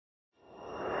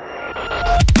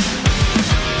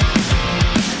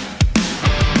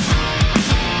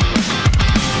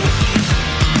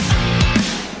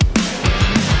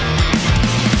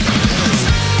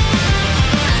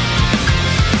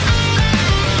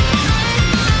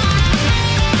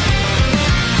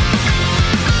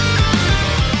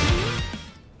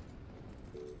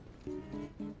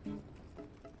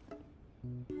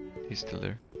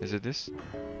this?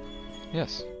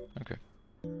 Yes. Okay.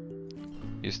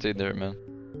 You stay there, man.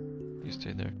 You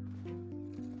stay there.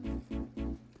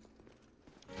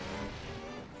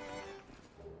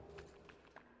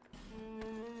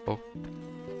 Oh.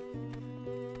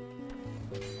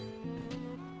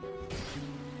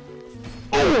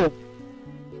 Oh!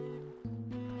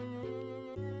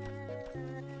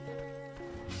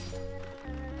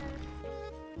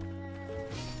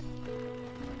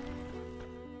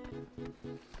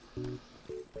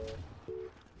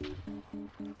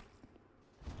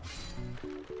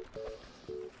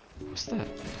 What's that?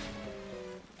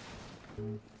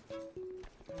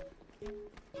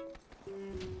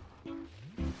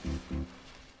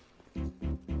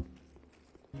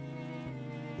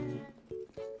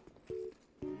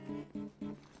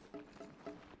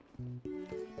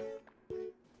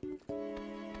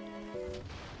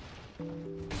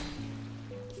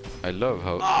 I love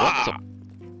how. What the?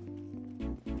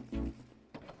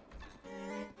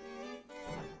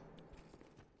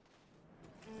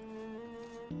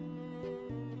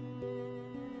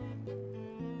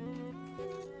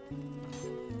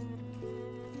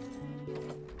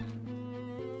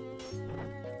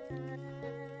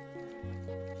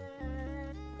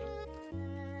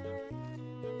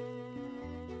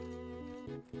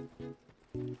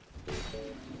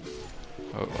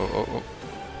 Oh, oh, oh, oh.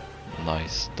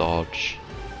 Nice dodge.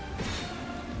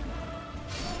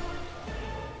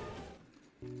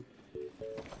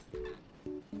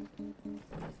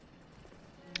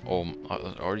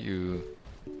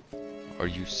 Are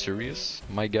you serious,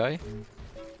 my guy?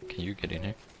 Can you get in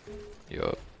here?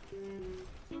 Yup.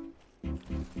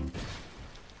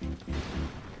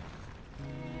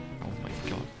 Oh my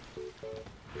god.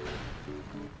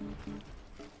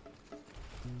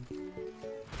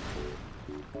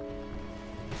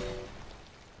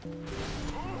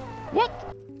 What?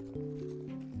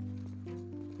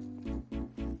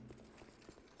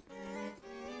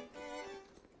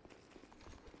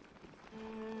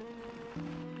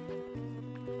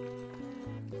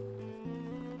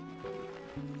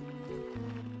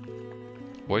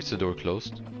 Why is the door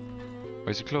closed?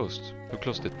 Why is it closed? Who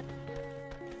closed it?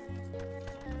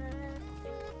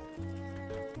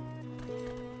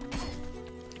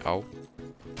 Ow.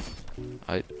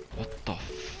 What the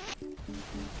f...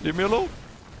 Leave me alone!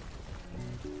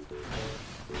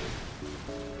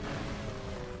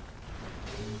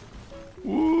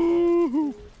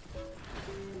 Woohoo!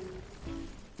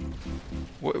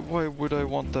 Why would I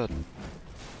want that?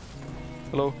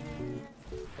 Hello?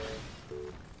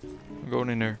 I'm going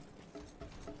in there.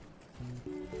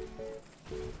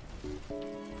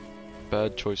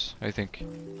 Bad choice, I think.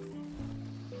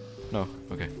 No,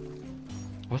 okay.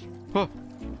 What? Oh!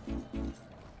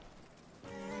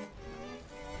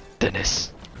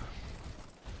 Dennis!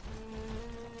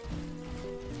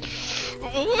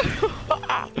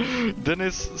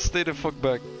 Dennis, stay the fuck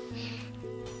back.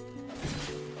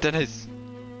 Dennis!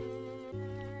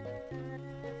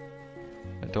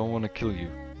 I don't want to kill you,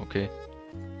 okay?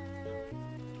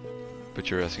 But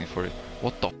you're asking for it.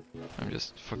 What the? I'm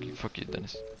just fuck you,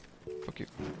 Dennis. Fuck you.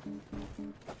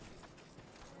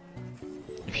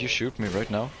 If you shoot me right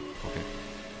now, okay.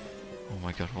 Oh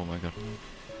my god, oh my god.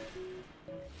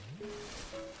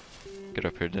 Get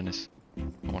up here, Dennis.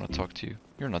 I want to talk to you.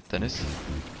 You're not Dennis.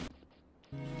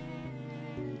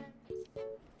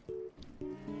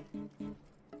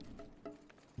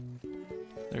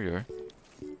 There you are.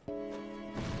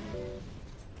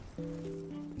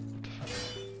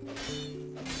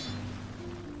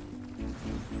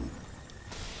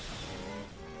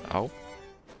 Ow.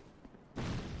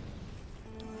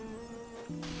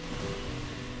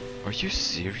 Are you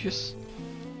serious?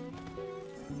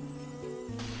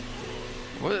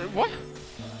 What?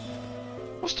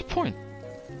 What's the point?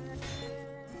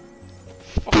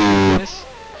 Fuck this.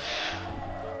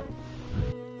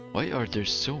 Why are there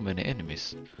so many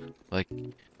enemies? Like,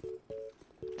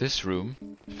 this room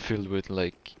filled with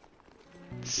like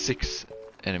 6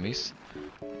 enemies.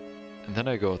 And then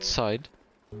I go outside.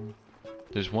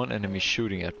 There's one enemy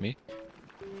shooting at me.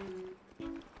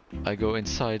 I go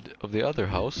inside of the other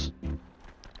house.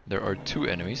 There are 2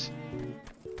 enemies.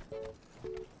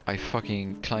 I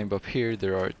fucking climb up here.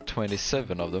 There are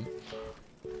 27 of them.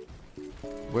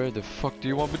 Where the fuck do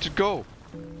you want me to go?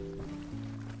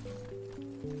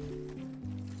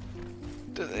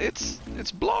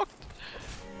 It's blocked.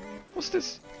 What's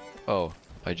this? Oh,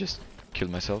 I just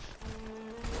killed myself.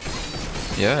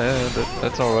 Yeah,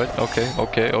 that's all right. Okay,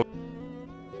 okay. Oh.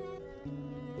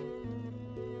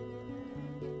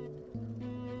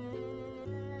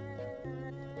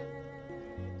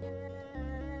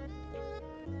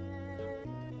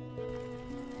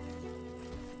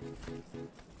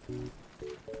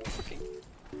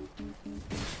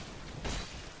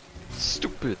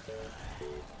 stupid.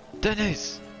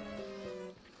 Dennis!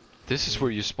 This is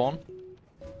where you spawn?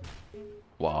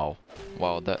 Wow.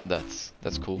 Wow, that's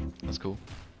cool. That's cool.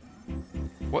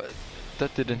 What?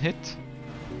 That didn't hit?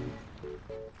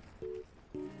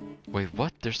 Wait,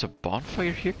 what? There's a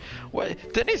bonfire here?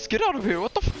 What? Dennis, get out of here!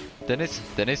 What the f— Dennis,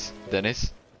 Dennis,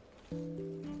 Dennis.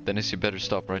 Dennis, you better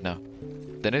stop right now.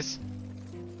 Dennis?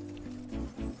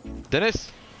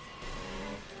 Dennis!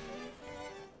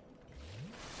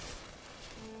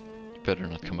 You better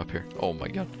not come up here. Oh my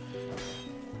god.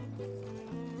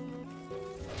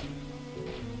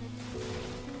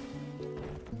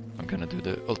 I'm gonna do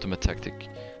the ultimate tactic.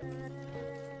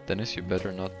 Dennis, you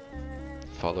better not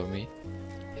follow me.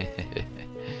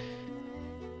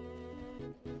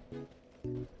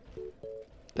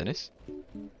 Dennis?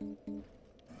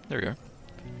 There you are.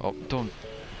 Oh, don't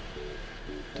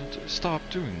stop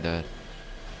doing that.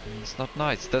 It's not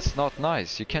nice. That's not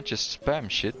nice. You can't just spam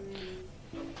shit.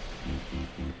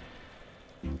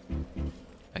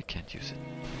 I can't use it.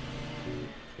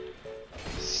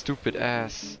 Stupid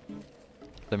ass.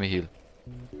 Let me heal.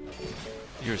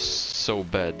 You're so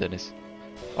bad, Dennis.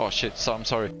 Oh shit, so I'm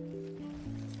sorry.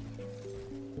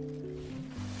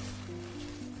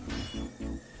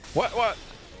 What?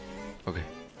 Okay.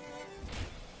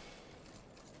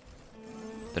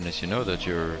 Dennis, you know that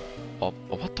you're... Oh,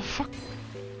 what the fuck?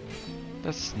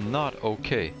 That's not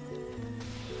okay.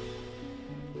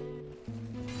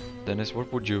 Dennis,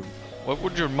 what would your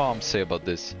mom say about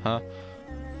this, huh?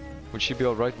 Would she be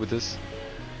alright with this?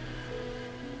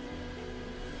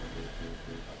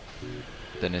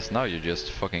 Dennis, now you're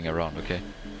just fucking around, okay?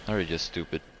 Now you're just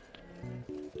stupid.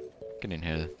 Get in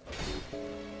here.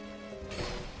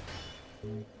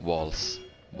 Walls.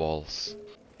 Walls.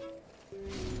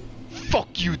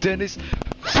 Fuck you, Dennis!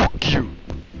 Fuck you!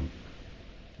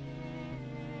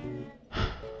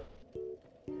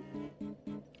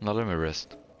 Now let me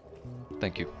rest.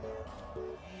 Thank you.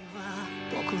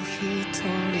 僕一人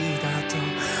だと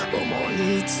思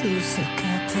い続け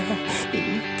てい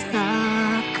た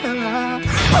から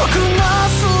僕の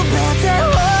全てを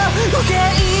受け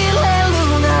入れる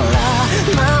なら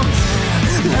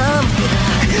なん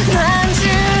で